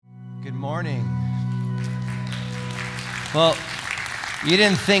Good morning. Well, you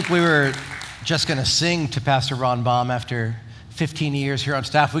didn't think we were just going to sing to Pastor Ron Baum after 15 years here on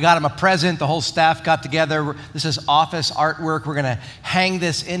staff. We got him a present. The whole staff got together. This is office artwork. We're going to hang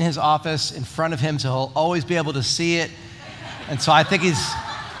this in his office in front of him so he'll always be able to see it. And so I think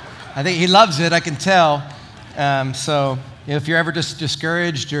he loves it. I can tell. So if you're ever just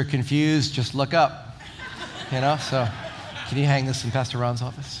discouraged or confused, just look up. So can you hang this in Pastor Ron's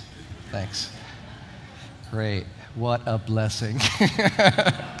office? Thanks. Great. What a blessing.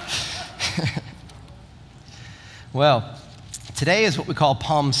 Well, today is what we call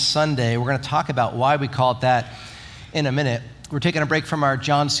Palm Sunday. We're going to talk about why we call it that in a minute. We're taking a break from our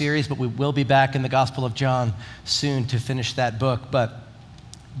John series, but we will be back in the Gospel of John soon to finish that book. But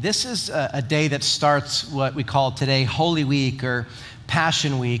this is a day that starts what we call today Holy Week or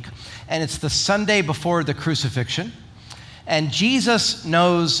Passion Week, and it's the Sunday before the crucifixion. And Jesus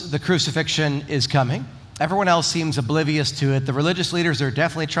knows the crucifixion is coming. Everyone else seems oblivious to it. The religious leaders are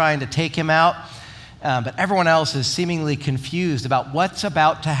definitely trying to take him out, but everyone else is seemingly confused about what's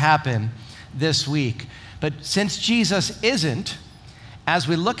about to happen this week. But since Jesus isn't, as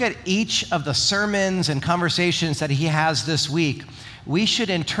we look at each of the sermons and conversations that he has this week, we should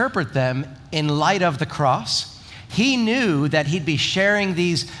interpret them in light of the cross. He knew that he'd be sharing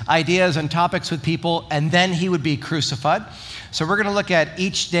these ideas and topics with people, and then he would be crucified. So we're going to look at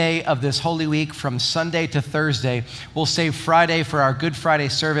each day of this Holy Week from Sunday to Thursday. We'll save Friday for our Good Friday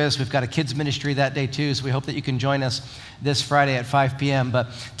service. We've got a kids ministry that day too, so we hope that you can join us this Friday at 5 p.m. But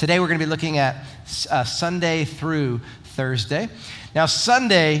today we're going to be looking at Sunday through Thursday. Now,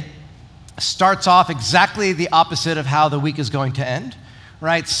 Sunday starts off exactly the opposite of how the week is going to end.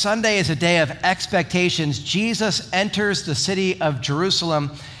 Right? Sunday is a day of expectations. Jesus enters the city of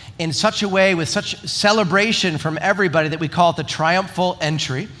Jerusalem in such a way, with such celebration from everybody, that we call it the triumphal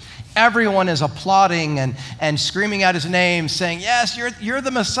entry. Everyone is applauding and screaming out his name, saying, yes, you're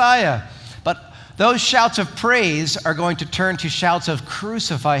the Messiah. But those shouts of praise are going to turn to shouts of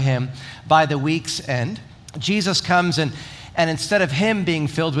crucify him by the week's end. Jesus comes and instead of him being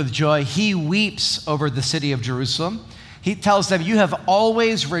filled with joy, he weeps over the city of Jerusalem. He tells them, you have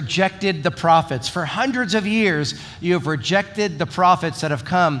always rejected the prophets. For hundreds of years, you have rejected the prophets that have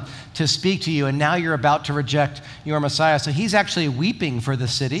come to speak to you, and now you're about to reject your Messiah. So he's actually weeping for the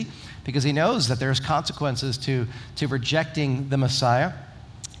city because he knows that there's consequences to rejecting the Messiah.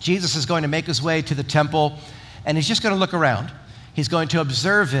 Jesus is going to make his way to the temple, and he's just going to look around. He's going to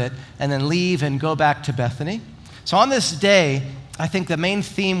observe it and then leave and go back to Bethany. So on this day, I think the main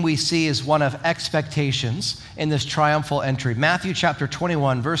theme we see is one of expectations in this triumphal entry. Matthew chapter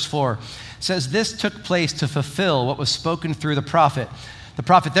 21, verse 4 says, this took place to fulfill what was spoken through the prophet. The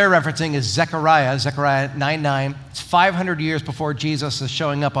prophet they're referencing is Zechariah 9:9. It's 500 years before Jesus is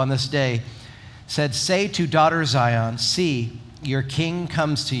showing up on this day. Said, say to daughter Zion, see, your king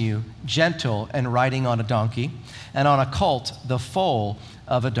comes to you, gentle and riding on a donkey, and on a colt, the foal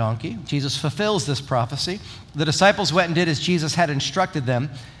of a donkey. Jesus fulfills this prophecy. The disciples went and did as Jesus had instructed them,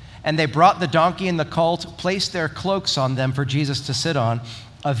 and they brought the donkey and the colt, placed their cloaks on them for Jesus to sit on.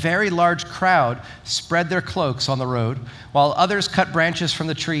 A very large crowd spread their cloaks on the road, while others cut branches from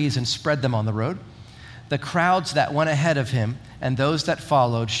the trees and spread them on the road. The crowds that went ahead of him and those that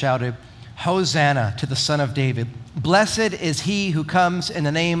followed shouted, Hosanna to the Son of David. Blessed is he who comes in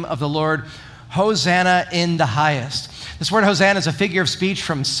the name of the Lord. Hosanna in the highest. This word Hosanna is a figure of speech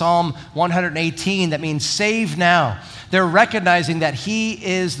from Psalm 118 that means save now. They're recognizing that he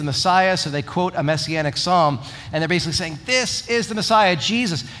is the Messiah, so they quote a messianic psalm, and they're basically saying, this is the Messiah,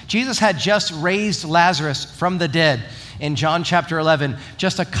 Jesus. Jesus had just raised Lazarus from the dead in John chapter 11,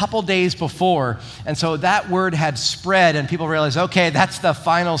 just a couple days before. And so that word had spread, and people realized, okay, that's the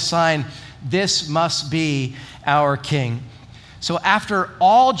final sign. This must be our King. So after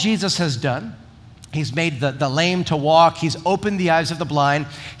all Jesus has done, he's made the lame to walk. He's opened the eyes of the blind.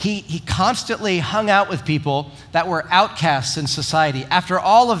 He constantly hung out with people that were outcasts in society. After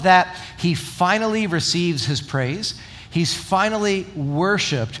all of that, he finally receives his praise. He's finally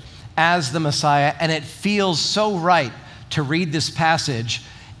worshiped as the Messiah, and it feels so right to read this passage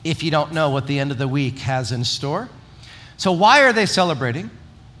if you don't know what the end of the week has in store. So why are they celebrating?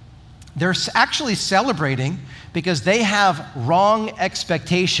 They're actually celebrating because they have wrong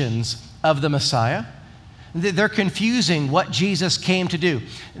expectations of the Messiah. They're confusing what Jesus came to do.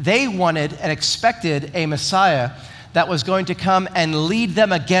 They wanted and expected a Messiah that was going to come and lead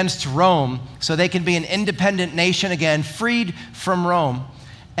them against Rome so they can be an independent nation again, freed from Rome.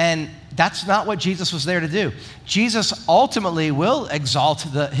 And that's not what Jesus was there to do. Jesus ultimately will exalt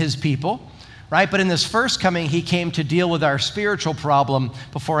his people, right? But in this first coming, he came to deal with our spiritual problem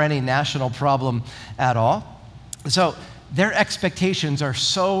before any national problem at all. So their expectations are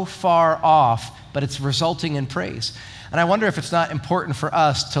so far off, but it's resulting in praise. And I wonder if it's not important for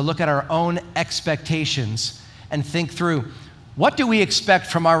us to look at our own expectations and think through, what do we expect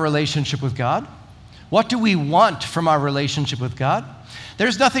from our relationship with God? What do we want from our relationship with God?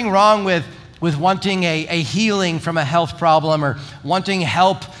 There's nothing wrong with wanting a healing from a health problem, or wanting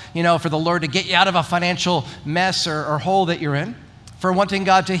help, for the Lord to get you out of a financial mess or hole that you're in, for wanting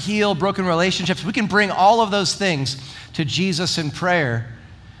God to heal broken relationships. We can bring all of those things to Jesus in prayer.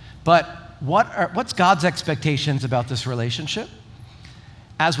 But what's God's expectations about this relationship?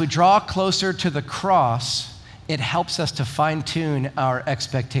 As we draw closer to the cross, it helps us to fine-tune our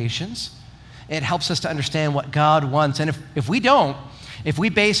expectations. It helps us to understand what God wants. And if we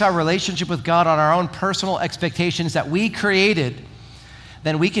base our relationship with God on our own personal expectations that we created,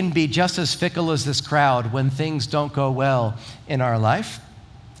 then we can be just as fickle as this crowd when things don't go well in our life.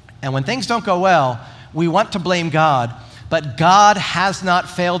 And when things don't go well, we want to blame God, but God has not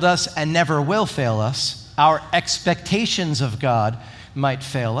failed us and never will fail us. Our expectations of God might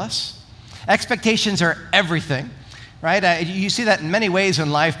fail us. Expectations are everything, right? You see that in many ways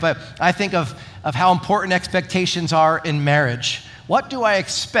in life, but I think of how important expectations are in marriage. What do I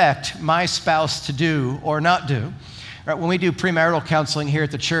expect my spouse to do or not do? Right, when we do premarital counseling here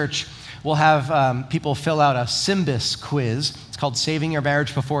at the church, we'll have people fill out a SYMBIS quiz. It's called Saving Your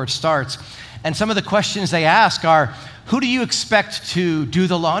Marriage Before It Starts. And some of the questions they ask are, who do you expect to do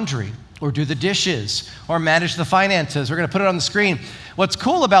the laundry or do the dishes or manage the finances? We're going to put it on the screen. What's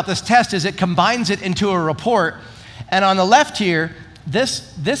cool about this test is it combines it into a report. And on the left here,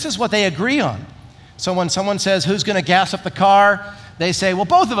 this is what they agree on. So when someone says, who's going to gas up the car? They say, well,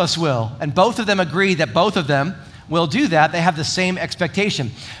 both of us will. And both of them agree that both of them will do that. They have the same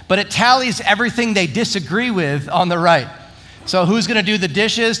expectation. But it tallies everything they disagree with on the right. So who's going to do the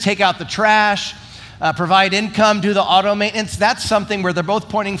dishes, take out the trash, provide income, do the auto maintenance? That's something where they're both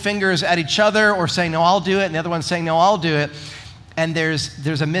pointing fingers at each other or saying, no, I'll do it. And the other one's saying, no, I'll do it. And there's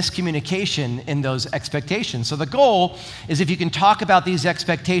a miscommunication in those expectations. So the goal is if you can talk about these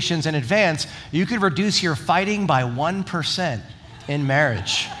expectations in advance, you could reduce your fighting by 1% in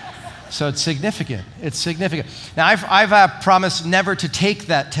marriage. So it's significant. It's significant. Now, I've promised never to take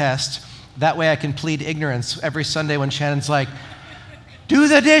that test. That way I can plead ignorance every Sunday when Shannon's like, do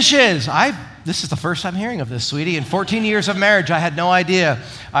the dishes. This is the first time hearing of this, sweetie. In 14 years of marriage, I had no idea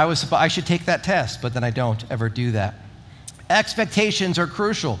I should take that test, but then I don't ever do that. Expectations are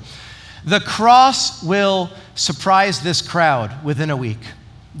crucial. The cross will surprise this crowd within a week.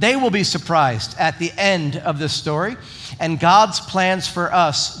 They will be surprised at the end of this story, and God's plans for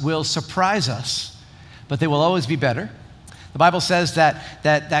us will surprise us, but they will always be better. The Bible says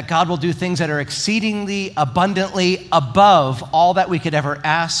that God will do things that are exceedingly abundantly above all that we could ever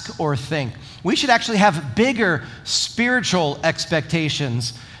ask or think. We should actually have bigger spiritual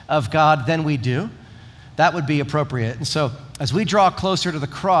expectations of God than we do. That would be appropriate. And so as we draw closer to the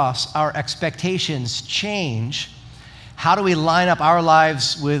cross, our expectations change. How do we line up our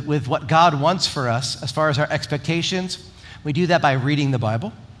lives with what God wants for us as far as our expectations? We do that by reading the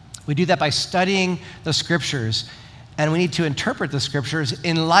Bible. We do that by studying the scriptures. And we need to interpret the scriptures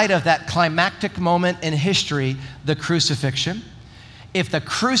in light of that climactic moment in history, the crucifixion. If the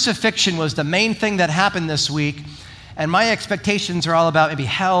crucifixion was the main thing that happened this week, and my expectations are all about maybe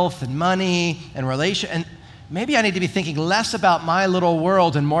health and money and relation, and maybe I need to be thinking less about my little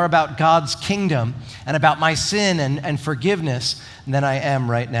world and more about God's kingdom and about my sin and forgiveness than I am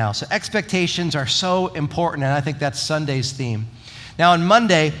right now. So expectations are so important, and I think that's Sunday's theme. Now on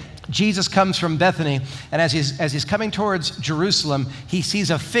Monday, Jesus comes from Bethany, and as he's coming towards Jerusalem, he sees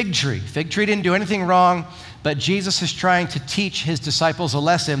a fig tree. Fig tree didn't do anything wrong, but Jesus is trying to teach his disciples a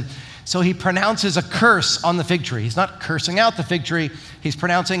lesson. So he pronounces a curse on the fig tree. He's not cursing out the fig tree. He's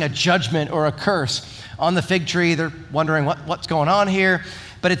pronouncing a judgment or a curse on the fig tree. They're wondering what's going on here.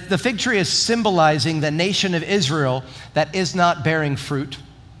 But the fig tree is symbolizing the nation of Israel that is not bearing fruit.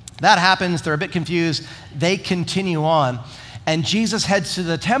 That happens. They're a bit confused. They continue on. And Jesus heads to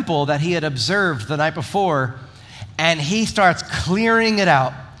the temple that he had observed the night before, and he starts clearing it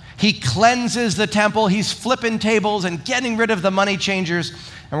out. He cleanses the temple. He's flipping tables and getting rid of the money changers.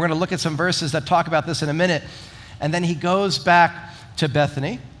 And we're going to look at some verses that talk about this in a minute. And then he goes back to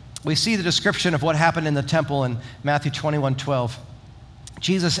Bethany. We see the description of what happened in the temple in Matthew 21:12.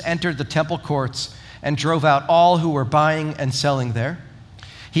 Jesus entered the temple courts and drove out all who were buying and selling there.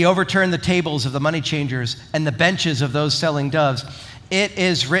 He overturned the tables of the money changers and the benches of those selling doves. It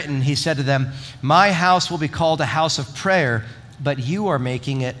is written, he said to them, my house will be called a house of prayer, but you are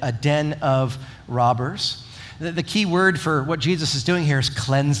making it a den of robbers. The key word for what Jesus is doing here is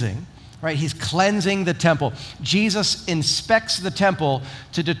cleansing, right? He's cleansing the temple. Jesus inspects the temple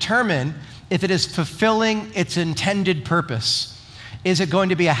to determine if it is fulfilling its intended purpose. Is it going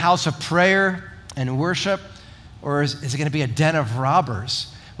to be a house of prayer and worship, or is it going to be a den of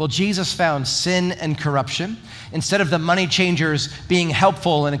robbers? Well, Jesus found sin and corruption. Instead of the money changers being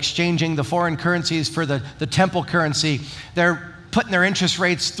helpful in exchanging the foreign currencies for the temple currency, they're putting their interest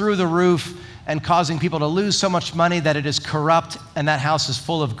rates through the roof and causing people to lose so much money that it is corrupt and that house is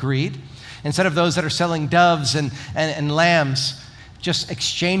full of greed. Instead of those that are selling doves and lambs, just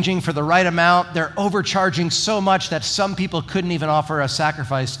exchanging for the right amount, they're overcharging so much that some people couldn't even offer a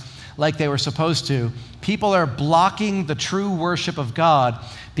sacrifice like they were supposed to. People are blocking the true worship of God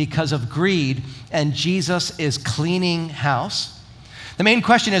because of greed, and Jesus is cleaning house. The main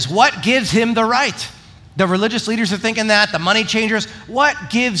question is, what gives him the right? The religious leaders are thinking that, the money changers. What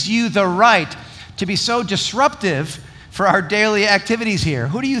gives you the right to be so disruptive for our daily activities here?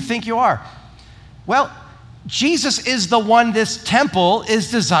 Who do you think you are? Well, Jesus is the one this temple is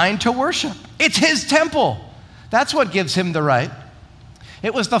designed to worship. It's his temple. That's what gives him the right.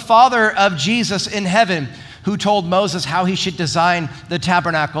 It was the Father of Jesus in heaven who told Moses how he should design the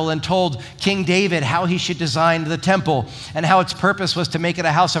tabernacle and told King David how he should design the temple and how its purpose was to make it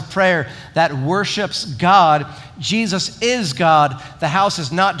a house of prayer that worships God. Jesus is God. The house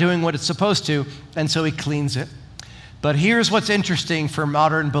is not doing what it's supposed to, and so he cleans it. But here's what's interesting for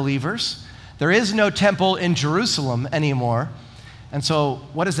modern believers. There is no temple in Jerusalem anymore. And so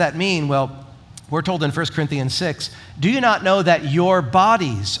what does that mean? Well, we're told in 1 Corinthians 6, do you not know that your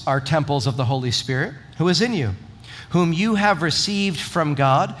bodies are temples of the Holy Spirit, who is in you, whom you have received from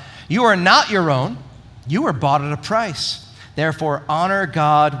God? You are not your own. You were bought at a price. Therefore, honor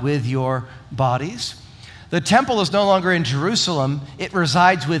God with your bodies. The temple is no longer in Jerusalem. It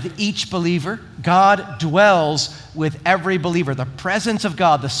resides with each believer. God dwells with every believer. The presence of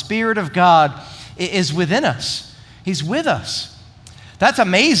God, the Spirit of God is within us. He's with us. That's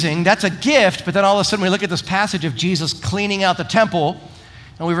amazing. That's a gift. But then all of a sudden we look at this passage of Jesus cleaning out the temple,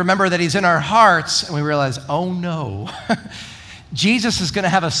 and we remember that he's in our hearts, and we realize, oh no. Jesus is going to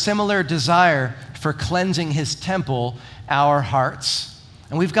have a similar desire for cleansing his temple, our hearts.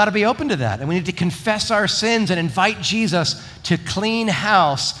 And we've got to be open to that. And we need to confess our sins and invite Jesus to clean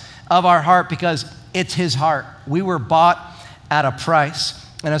house of our heart, because it's his heart. We were bought at a price.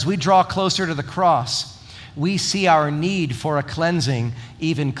 And as we draw closer to the cross, we see our need for a cleansing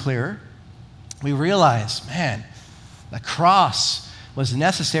even clearer. We realize, man, the cross was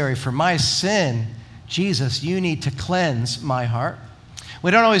necessary for my sin. Jesus, you need to cleanse my heart.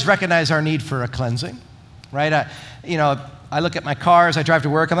 We don't always recognize our need for a cleansing, right? I look at my car as I drive to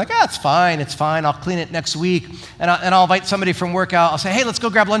work. I'm like, it's fine. I'll clean it next week. And I'll invite somebody from work out. I'll say, hey, let's go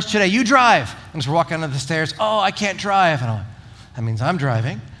grab lunch today. You drive. And as we're walking down the stairs, I can't drive. And I'm like, that means I'm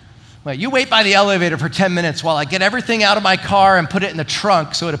driving. Well, you wait by the elevator for 10 minutes while I get everything out of my car and put it in the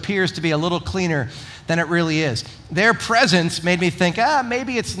trunk so it appears to be a little cleaner than it really is. Their presence made me think,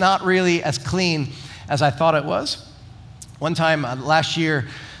 maybe it's not really as clean as I thought it was. One time last year,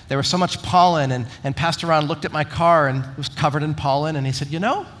 there was so much pollen, and Pastor Ron looked at my car and it was covered in pollen, and he said,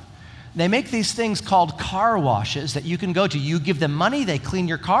 they make these things called car washes that you can go to. You give them money, they clean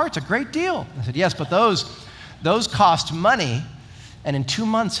your car. It's a great deal. I said, yes, but those cost money. And in 2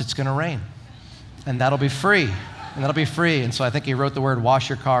 months, it's going to rain. And that'll be free. And so I think he wrote the word wash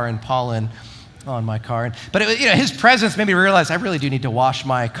your car in pollen on my car. But his presence made me realize I really do need to wash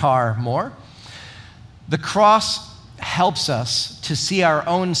my car more. The cross helps us to see our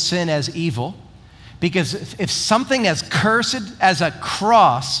own sin as evil, because if something as cursed as a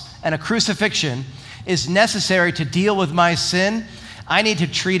cross and a crucifixion is necessary to deal with my sin, I need to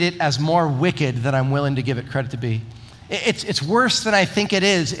treat it as more wicked than I'm willing to give it credit to be. It's worse than I think it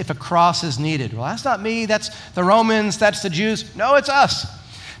is if a cross is needed. Well, that's not me, that's the Romans, that's the Jews. No, it's us.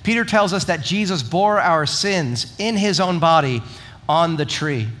 Peter tells us that Jesus bore our sins in his own body on the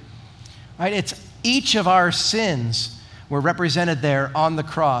tree. Right? It's each of our sins were represented there on the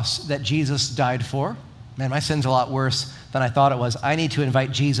cross that Jesus died for. Man, my sin's a lot worse than I thought it was. I need to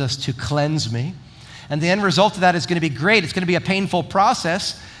invite Jesus to cleanse me. And the end result of that is going to be great. It's going to be a painful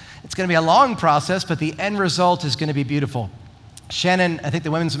process. It's going to be a long process, but the end result is going to be beautiful. Shannon, I think the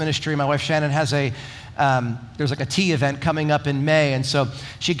women's ministry, my wife Shannon, has there's like a tea event coming up in May. And so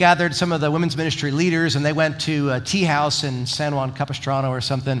she gathered some of the women's ministry leaders, and they went to a tea house in San Juan Capistrano or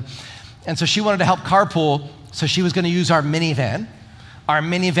something. And so she wanted to help carpool, so she was going to use our minivan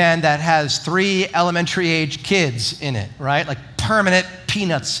that has 3 elementary age kids in it, right? Like permanent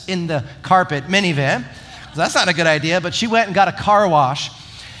peanuts in the carpet minivan. That's not a good idea. But she went and got a car wash.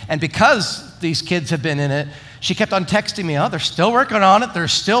 And because these kids have been in it, she kept on texting me, oh, they're still working on it. They're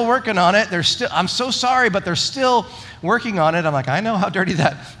still working on it. I'm so sorry, but they're still working on it. I'm like, I know how dirty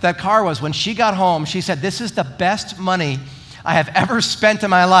that car was. When she got home, she said, this is the best money I have ever spent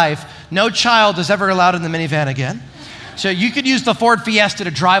in my life. No child is ever allowed in the minivan again. So you could use the Ford Fiesta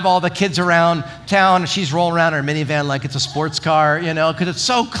to drive all the kids around town. She's rolling around in her minivan like it's a sports car, because it's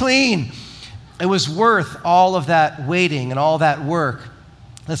so clean. It was worth all of that waiting and all that work.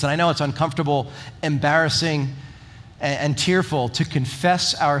 Listen, I know it's uncomfortable, embarrassing, and tearful to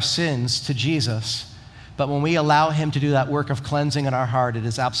confess our sins to Jesus. But when we allow him to do that work of cleansing in our heart, it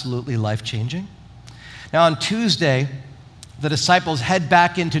is absolutely life-changing. Now on Tuesday, the disciples head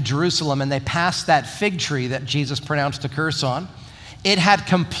back into Jerusalem and they pass that fig tree that Jesus pronounced a curse on. It had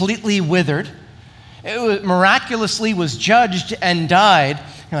completely withered. It miraculously was judged and died.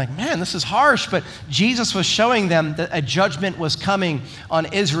 You're like, man, this is harsh. But Jesus was showing them that a judgment was coming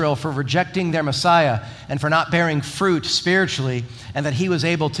on Israel for rejecting their Messiah and for not bearing fruit spiritually, and that he was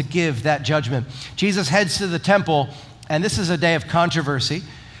able to give that judgment. Jesus heads to the temple, and this is a day of controversy.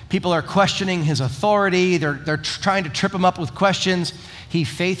 People are questioning his authority. They're trying to trip him up with questions. He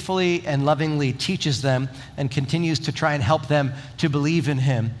faithfully and lovingly teaches them and continues to try and help them to believe in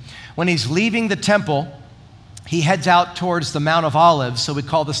him. When he's leaving the temple, he heads out towards the Mount of Olives. So we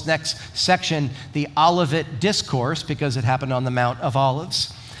call this next section the Olivet Discourse because it happened on the Mount of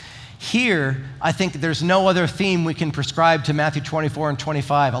Olives. Here, I think there's no other theme we can prescribe to Matthew 24 and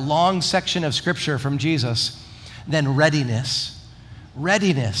 25, a long section of scripture from Jesus, than readiness.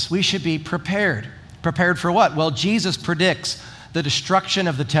 Readiness. We should be prepared. Prepared for what? Well, Jesus predicts the destruction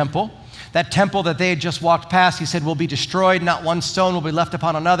of the temple. That temple that they had just walked past, he said, will be destroyed. Not one stone will be left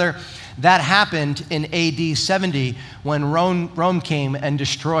upon another. That happened in AD 70 when Rome came and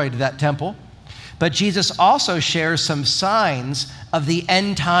destroyed that temple. But Jesus also shares some signs of the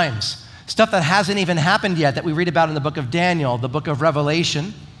end times, stuff that hasn't even happened yet that we read about in the book of Daniel, the book of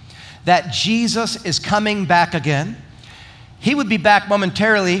Revelation, that Jesus is coming back again. He would be back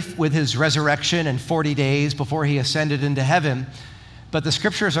momentarily with his resurrection and 40 days before he ascended into heaven. But the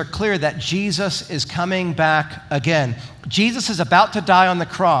scriptures are clear that Jesus is coming back again. Jesus is about to die on the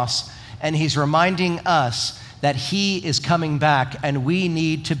cross, and he's reminding us that he is coming back, and we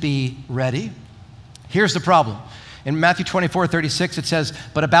need to be ready. Here's the problem. In Matthew 24:36, it says,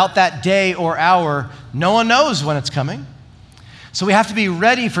 but about that day or hour, no one knows when it's coming. So we have to be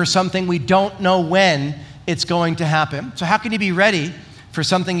ready for something we don't know when it's going to happen. So how can you be ready for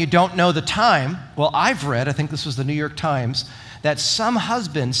something you don't know the time? Well, I've read, I think this was the New York Times, that some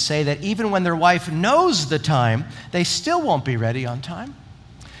husbands say that even when their wife knows the time, they still won't be ready on time.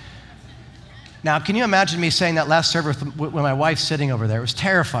 Now, can you imagine me saying that last service when my wife's sitting over there? It was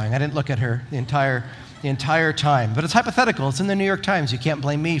terrifying. I didn't look at her the entire time. But it's hypothetical. It's in the New York Times. You can't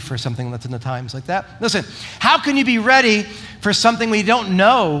blame me for something that's in the Times like that. Listen, how can you be ready for something we don't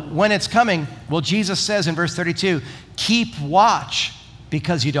know when it's coming? Well, Jesus says in verse 32, keep watch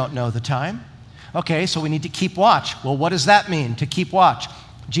because you don't know the time. Okay, so we need to keep watch. Well, what does that mean, to keep watch?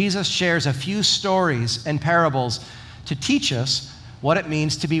 Jesus shares a few stories and parables to teach us what it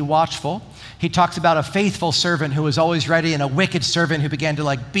means to be watchful. He talks about a faithful servant who was always ready and a wicked servant who began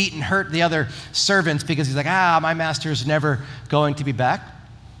to beat and hurt the other servants because he's like, my master is never going to be back.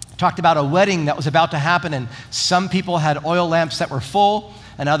 Talked about a wedding that was about to happen, and some people had oil lamps that were full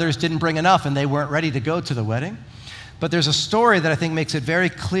and others didn't bring enough and they weren't ready to go to the wedding. But there's a story that I think makes it very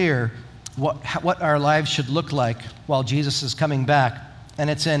clear what our lives should look like while Jesus is coming back. And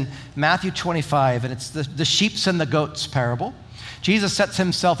it's in Matthew 25, and it's the sheeps and the goats parable. Jesus sets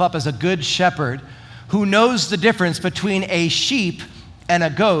himself up as a good shepherd who knows the difference between a sheep and a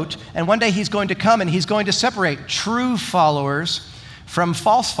goat. And one day he's going to come and he's going to separate true followers from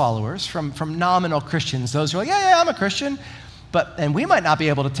false followers, from nominal Christians. Those who are like, yeah, I'm a Christian. And we might not be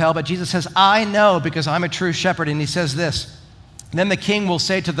able to tell, but Jesus says, I know because I'm a true shepherd. And he says this, then the king will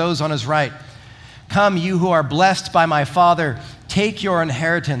say to those on his right, come, you who are blessed by my Father, take your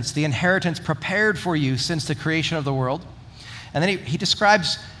inheritance, the inheritance prepared for you since the creation of the world. And then he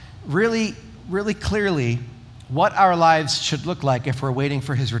describes really, really clearly what our lives should look like if we're waiting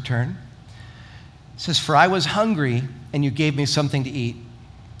for his return. He says, for I was hungry and you gave me something to eat.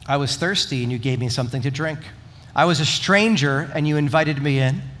 I was thirsty and you gave me something to drink. I was a stranger and you invited me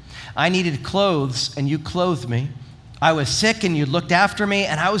in. I needed clothes and you clothed me. I was sick and you looked after me,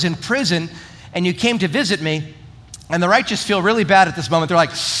 and I was in prison and you came to visit me. And the righteous feel really bad at this moment. They're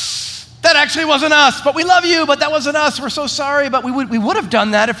like, that actually wasn't us, but we love you, but that wasn't us. We're so sorry, but we would have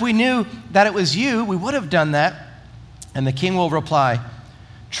done that if we knew that it was you. We would have done that. And the king will reply,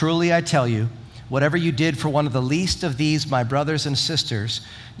 truly I tell you, Whatever you did for one of the least of these, my brothers and sisters,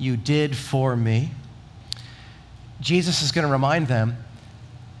 you did for me. Jesus is going to remind them,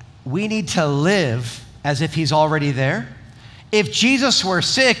 we need to live as if he's already there. If Jesus were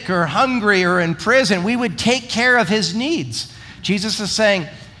sick or hungry or in prison, we would take care of his needs. Jesus is saying,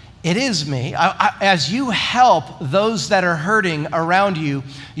 it is me. As you help those that are hurting around you,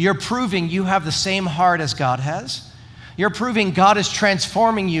 you're proving you have the same heart as God has. You're proving God is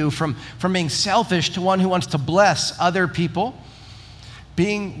transforming you from being selfish to one who wants to bless other people.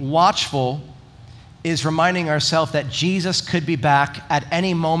 Being watchful is reminding ourselves that Jesus could be back at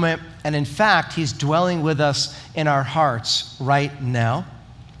any moment, and in fact, he's dwelling with us in our hearts right now.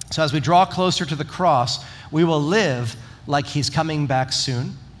 So as we draw closer to the cross, we will live like he's coming back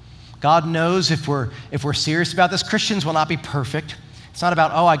soon. God knows if we're serious about this. Christians will not be perfect. It's not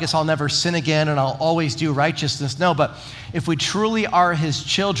about, I guess I'll never sin again and I'll always do righteousness. No, but if we truly are his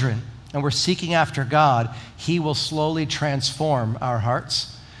children and we're seeking after God, he will slowly transform our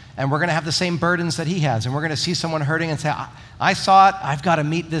hearts. And we're going to have the same burdens that he has. And we're going to see someone hurting and say, I saw it, I've got to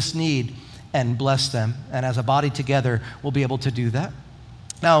meet this need and bless them. And as a body together, we'll be able to do that.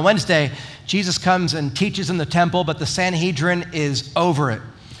 Now, on Wednesday, Jesus comes and teaches in the temple, but the Sanhedrin is over it.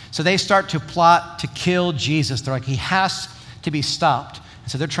 So they start to plot to kill Jesus. They're like, he has to be stopped.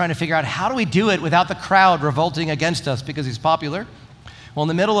 And so they're trying to figure out, how do we do it without the crowd revolting against us because he's popular? Well, in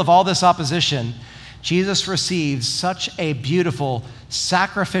the middle of all this opposition, Jesus receives such a beautiful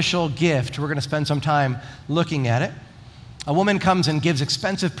sacrificial gift. We're going to spend some time looking at it. A woman comes and gives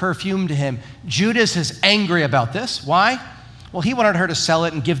expensive perfume to him. Judas is angry about this. Why? Well, he wanted her to sell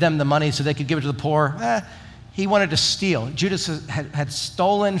it and give them the money so they could give it to the poor. He wanted to steal. Judas had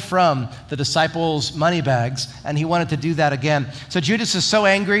stolen from the disciples' money bags, and he wanted to do that again. So Judas is so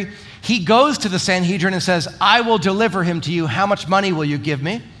angry, he goes to the Sanhedrin and says, I will deliver him to you. How much money will you give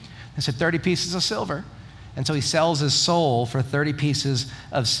me? They said, 30 pieces of silver. And so he sells his soul for 30 pieces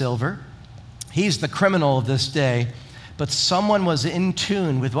of silver. He's the criminal of this day, but someone was in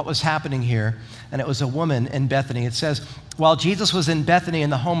tune with what was happening here, and it was a woman in Bethany. It says, while Jesus was in Bethany in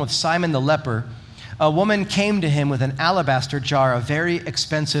the home of Simon the leper, a woman came to him with an alabaster jar of very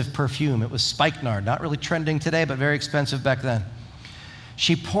expensive perfume. It was spikenard, not really trending today, but very expensive back then.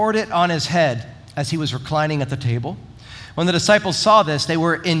 She poured it on his head as he was reclining at the table. When the disciples saw this, they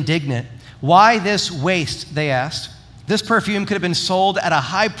were indignant. Why this waste, they asked. This perfume could have been sold at a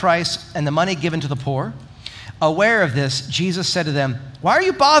high price and the money given to the poor. Aware of this, Jesus said to them, why are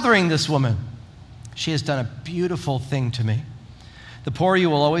you bothering this woman? She has done a beautiful thing to me. The poor you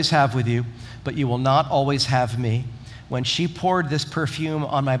will always have with you, but you will not always have me. When she poured this perfume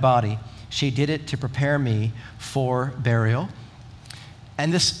on my body, she did it to prepare me for burial.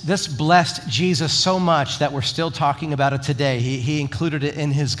 And this blessed Jesus so much that we're still talking about it today. He included it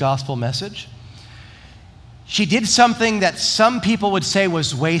in his gospel message. She did something that some people would say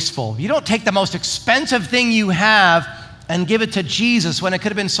was wasteful. You don't take the most expensive thing you have and give it to Jesus when it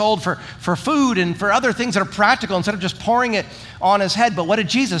could have been sold for food and for other things that are practical instead of just pouring it on his head. But what did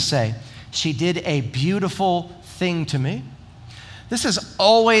Jesus say? She did a beautiful thing to me. This is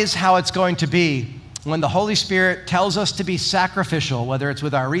always how it's going to be when the Holy Spirit tells us to be sacrificial, whether it's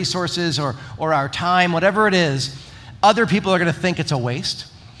with our resources or our time, whatever it is. Other people are going to think it's a waste.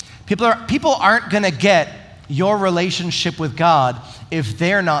 People aren't going to get your relationship with God if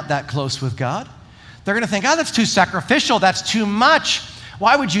they're not that close with God. They're going to think, that's too sacrificial. That's too much.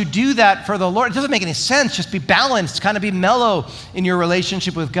 Why would you do that for the Lord? It doesn't make any sense. Just be balanced, kind of be mellow in your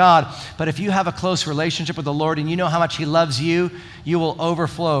relationship with God. But if you have a close relationship with the Lord and you know how much he loves you, you will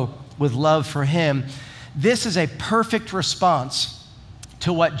overflow with love for him. This is a perfect response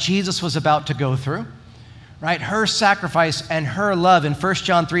to what Jesus was about to go through, right? Her sacrifice and her love. In 1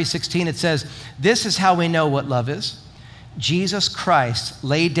 John 3:16, it says, this is how we know what love is. Jesus Christ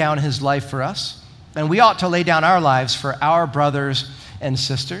laid down his life for us, and we ought to lay down our lives for our brothers and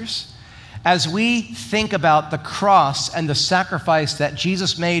sisters. As we think about the cross and the sacrifice that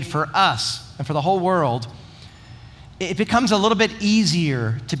Jesus made for us and for the whole world, it becomes a little bit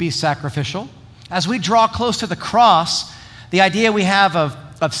easier to be sacrificial. As we draw close to the cross, the idea we have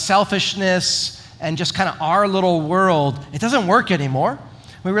of selfishness and just kind of our little world, it doesn't work anymore.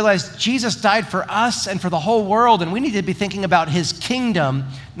 We realize Jesus died for us and for the whole world, and we need to be thinking about his kingdom,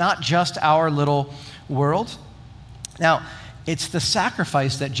 not just our little world. Now, it's the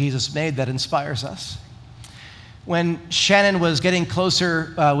sacrifice that Jesus made that inspires us. When Shannon was getting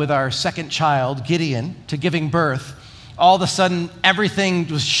closer with our second child, Gideon, to giving birth, all of a sudden everything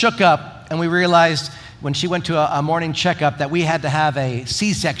was shook up, and we realized when she went to a morning checkup that we had to have a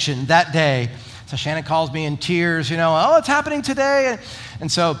C-section that day. So Shannon calls me in tears, oh, it's happening today. And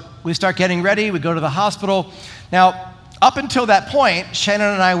so we start getting ready. We go to the hospital. Now, up until that point, Shannon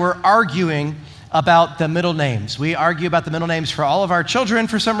and I were arguing about the middle names. We argue about the middle names for all of our children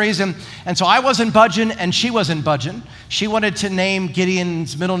for some reason. And so I wasn't budging and she wasn't budging. She wanted to name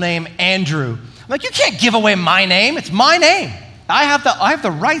Gideon's middle name Andrew. I'm like, you can't give away my name. It's my name. I have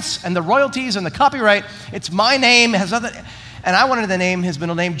the rights and the royalties and the copyright. It's my name. It has nothing. And I wanted to name his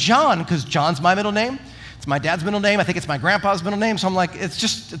middle name John because John's my middle name. It's my dad's middle name. I think it's my grandpa's middle name. So I'm like,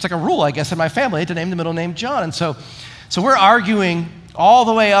 it's like a rule, I guess, in my family to name the middle name John. And so we're arguing all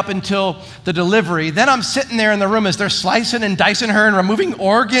the way up until the delivery. Then I'm sitting there in the room as they're slicing and dicing her and removing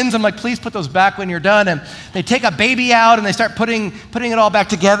organs. I'm like, please put those back when you're done. And they take a baby out and they start putting it all back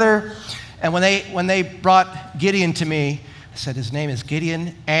together. And when they brought Gideon to me, I said, his name is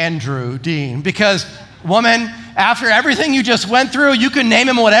Gideon Andrew Dean. Because, woman, after everything you just went through, you can name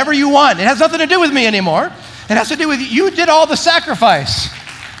him whatever you want. It has nothing to do with me anymore. It has to do with you did all the sacrifice.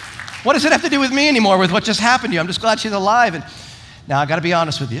 What does it have to do with me anymore with what just happened to you? I'm just glad she's alive. And now, I got to be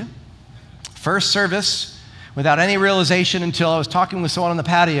honest with you. First service, without any realization until I was talking with someone on the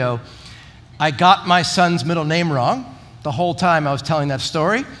patio, I got my son's middle name wrong the whole time I was telling that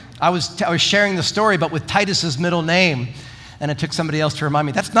story. I was sharing the story, but with Titus's middle name, and it took somebody else to remind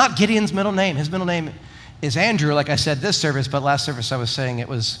me, that's not Gideon's middle name. His middle name is Andrew, like I said this service, but last service I was saying it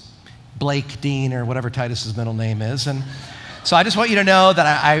was Blake Dean or whatever Titus's middle name is. And so I just want you to know that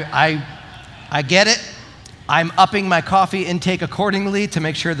I get it. I'm upping my coffee intake accordingly to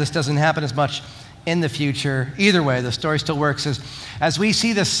make sure this doesn't happen as much in the future. Either way, the story still works. As we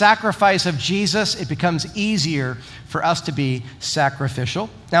see the sacrifice of Jesus, it becomes easier for us to be sacrificial.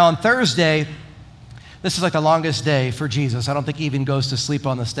 Now, on Thursday, this is like the longest day for Jesus. I don't think he even goes to sleep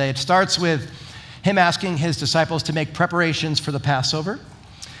on this day. It starts with him asking his disciples to make preparations for the Passover.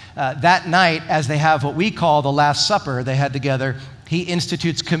 That night, as they have what we call the Last Supper they had together, he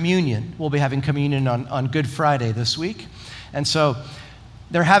institutes communion. We'll be having communion on Good Friday this week. And so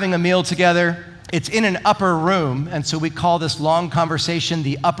they're having a meal together. It's in an upper room, and so we call this long conversation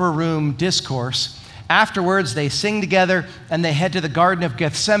the upper room discourse. Afterwards, they sing together, and they head to the Garden of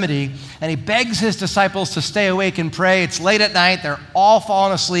Gethsemane, and he begs his disciples to stay awake and pray. It's late at night. They're all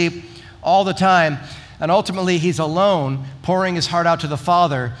falling asleep all the time, and ultimately, he's alone, pouring his heart out to the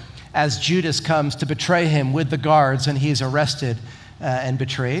Father as Judas comes to betray him with the guards, and he's arrested and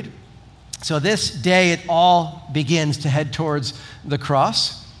betrayed. So this day, it all begins to head towards the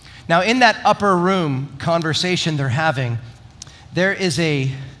cross. Now, in that upper room conversation they're having, there is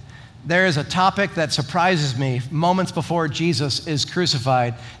a topic that surprises me moments before Jesus is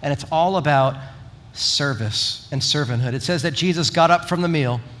crucified, and it's all about service and servanthood. It says that Jesus got up from the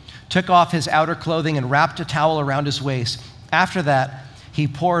meal, took off his outer clothing, and wrapped a towel around his waist. After that, he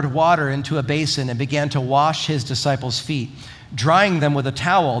poured water into a basin and began to wash his disciples' feet, drying them with a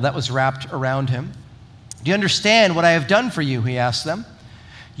towel that was wrapped around him. Do you understand what I have done for you? He asked them.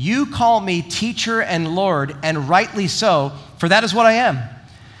 You call me teacher and Lord, and rightly so, for that is what I am.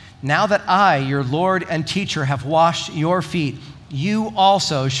 Now that I, your Lord and teacher, have washed your feet, you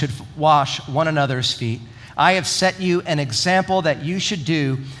also should wash one another's feet. I have set you an example that you should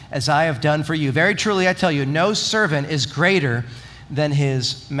do as I have done for you. Very truly, I tell you, no servant is greater than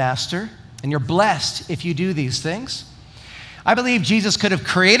his master, and you're blessed if you do these things. I believe Jesus could have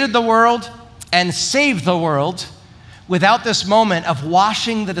created the world and saved the world without this moment of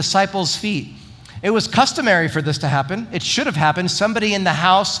washing the disciples' feet. It was customary for this to happen. It should have happened. Somebody in the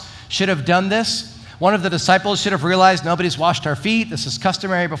house should have done this. One of the disciples should have realized nobody's washed our feet. This is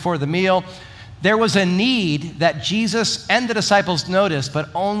customary before the meal. There was a need that Jesus and the disciples noticed, but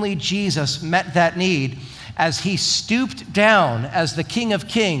only Jesus met that need as he stooped down as the King of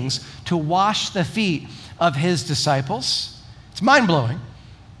Kings to wash the feet of his disciples. It's mind-blowing.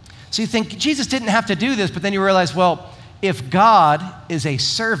 So you think Jesus didn't have to do this, but then you realize, well, if God is a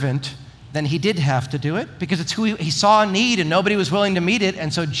servant, then he did have to do it because it's who he saw a need and nobody was willing to meet it.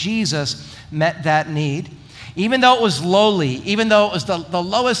 And so Jesus met that need. Even though it was lowly, even though it was the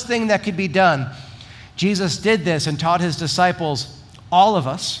lowest thing that could be done, Jesus did this and taught his disciples, all of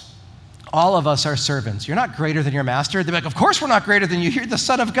us are servants. You're not greater than your master. They're like, of course we're not greater than you. You're the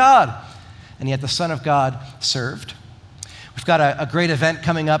Son of God. And yet the Son of God served. We've got a great event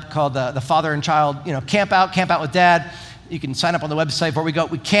coming up called the Father and Child, Camp Out with Dad. You can sign up on the website before we go.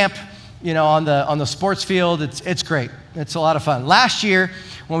 We camp, on the sports field. It's great. It's a lot of fun. Last year,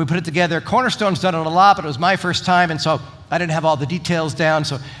 when we put it together, Cornerstone's done it a lot, but it was my first time, and so I didn't have all the details down,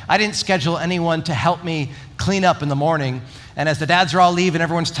 so I didn't schedule anyone to help me clean up in the morning. And as the dads are all leaving,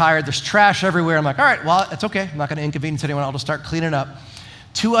 everyone's tired, there's trash everywhere. I'm like, all right, well, it's okay. I'm not going to inconvenience anyone. I'll just start cleaning up.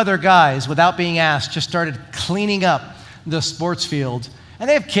 2 other guys, without being asked, just started cleaning up the sports field. And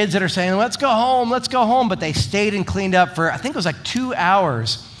they have kids that are saying, let's go home. But they stayed and cleaned up for, I think it was like 2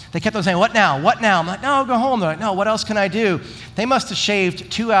 hours. They kept on saying, what now? I'm like, no, go home. They're like, no, what else can I do? They must have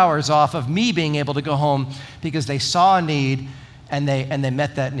shaved 2 hours off of me being able to go home because they saw a need and they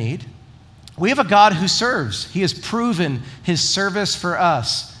met that need. We have a God who serves. He has proven his service for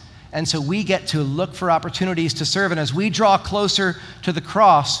us. And so we get to look for opportunities to serve. And as we draw closer to the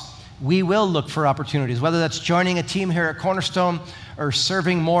cross, we will look for opportunities, whether that's joining a team here at Cornerstone or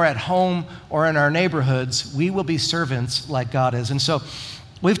serving more at home or in our neighborhoods. We will be servants like God is. And so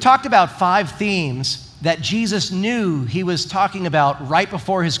we've talked about 5 themes that Jesus knew he was talking about right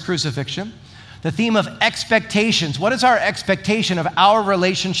before his crucifixion. The theme of expectations. What is our expectation of our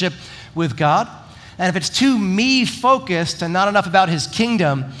relationship with God? And if it's too me-focused and not enough about his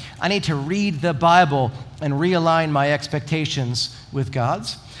kingdom, I need to read the Bible and realign my expectations with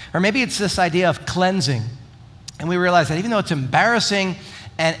God's. Or maybe it's this idea of cleansing. And we realize that even though it's embarrassing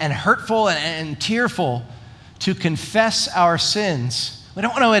and hurtful and tearful to confess our sins, we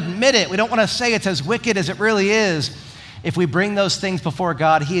don't want to admit it. We don't want to say it's as wicked as it really is. If we bring those things before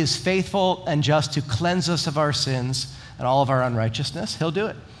God, he is faithful and just to cleanse us of our sins and all of our unrighteousness. He'll do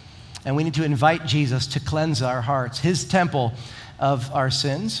it. And we need to invite Jesus to cleanse our hearts, his temple of our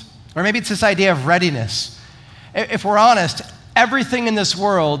sins. Or maybe it's this idea of readiness. If we're honest, everything in this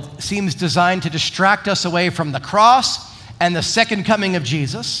world seems designed to distract us away from the cross and the second coming of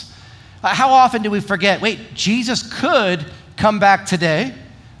Jesus. How often do we forget, wait, Jesus could come back today?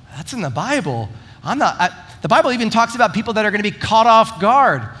 That's in the Bible. The Bible even talks about people that are going to be caught off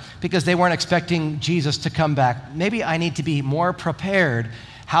guard because they weren't expecting Jesus to come back. Maybe I need to be more prepared.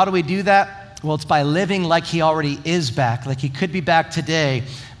 How do we do that? Well, it's by living like he already is back, like he could be back today,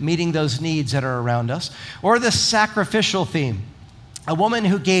 meeting those needs that are around us. Or the sacrificial theme. A woman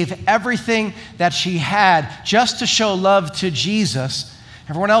who gave everything that she had just to show love to Jesus.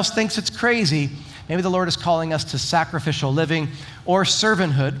 Everyone else thinks it's crazy. Maybe the Lord is calling us to sacrificial living or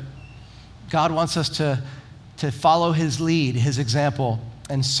servanthood. God wants us to follow his lead, his example,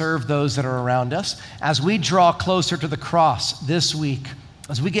 and serve those that are around us. As we draw closer to the cross this week,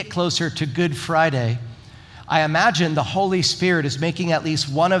 as we get closer to Good Friday, I imagine the Holy Spirit is making at least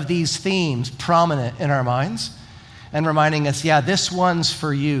one of these themes prominent in our minds and reminding us, yeah, this one's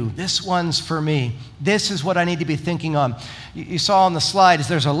for you. This one's for me. This is what I need to be thinking on. You saw on the slides,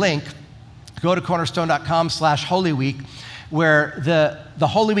 there's a link. Go to cornerstone.com/Holy Week, where the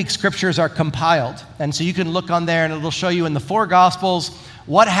Holy Week scriptures are compiled. And so you can look on there and it'll show you in the 4 Gospels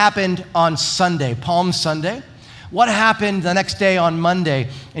what happened on Sunday, Palm Sunday, what happened the next day on Monday.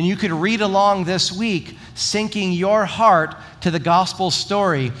 And you could read along this week, sinking your heart to the gospel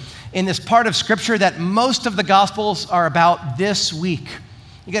story in this part of scripture that most of the Gospels are about this week.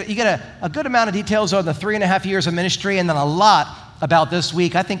 You get a good amount of details on the 3.5 years of ministry and then a lot about this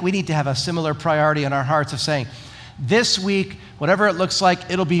week. I think we need to have a similar priority in our hearts of saying, this week, whatever it looks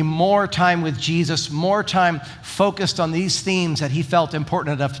like, it'll be more time with Jesus, more time focused on these themes that he felt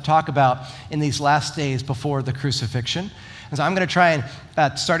important enough to talk about in these last days before the crucifixion. And so I'm going to try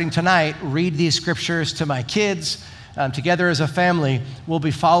and, starting tonight, read these scriptures to my kids. Together as a family, we'll be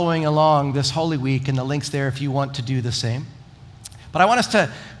following along this Holy Week, and the link's there if you want to do the same. But I want us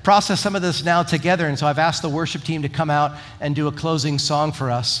to process some of this now together, and so I've asked the worship team to come out and do a closing song for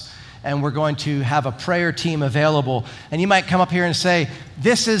us. And we're going to have a prayer team available. And you might come up here and say,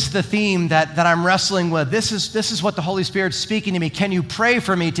 this is the theme that I'm wrestling with. This is what the Holy Spirit's speaking to me. Can you pray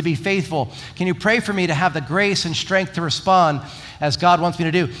for me to be faithful? Can you pray for me to have the grace and strength to respond as God wants me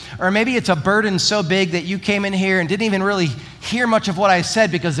to do? Or maybe it's a burden so big that you came in here and didn't even really hear much of what I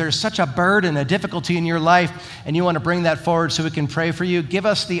said because there's such a burden, a difficulty in your life, and you want to bring that forward so we can pray for you. Give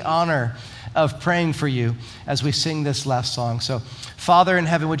us the honor of praying for you as we sing this last song. So, Father in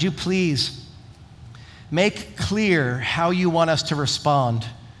heaven, would you please make clear how you want us to respond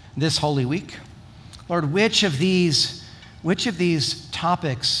this Holy Week? Lord, which of these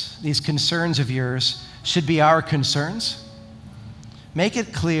topics, these concerns of yours, should be our concerns? Make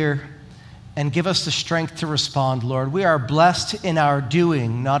it clear and give us the strength to respond, Lord. We are blessed in our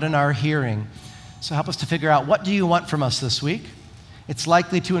doing, not in our hearing. So help us to figure out, what do you want from us this week? It's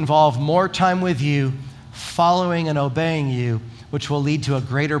likely to involve more time with you, following and obeying you, which will lead to a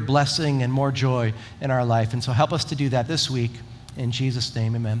greater blessing and more joy in our life. And so help us to do that this week. In Jesus'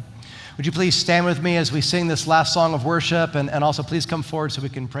 name, amen. Would you please stand with me as we sing this last song of worship, and also please come forward so we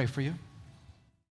can pray for you.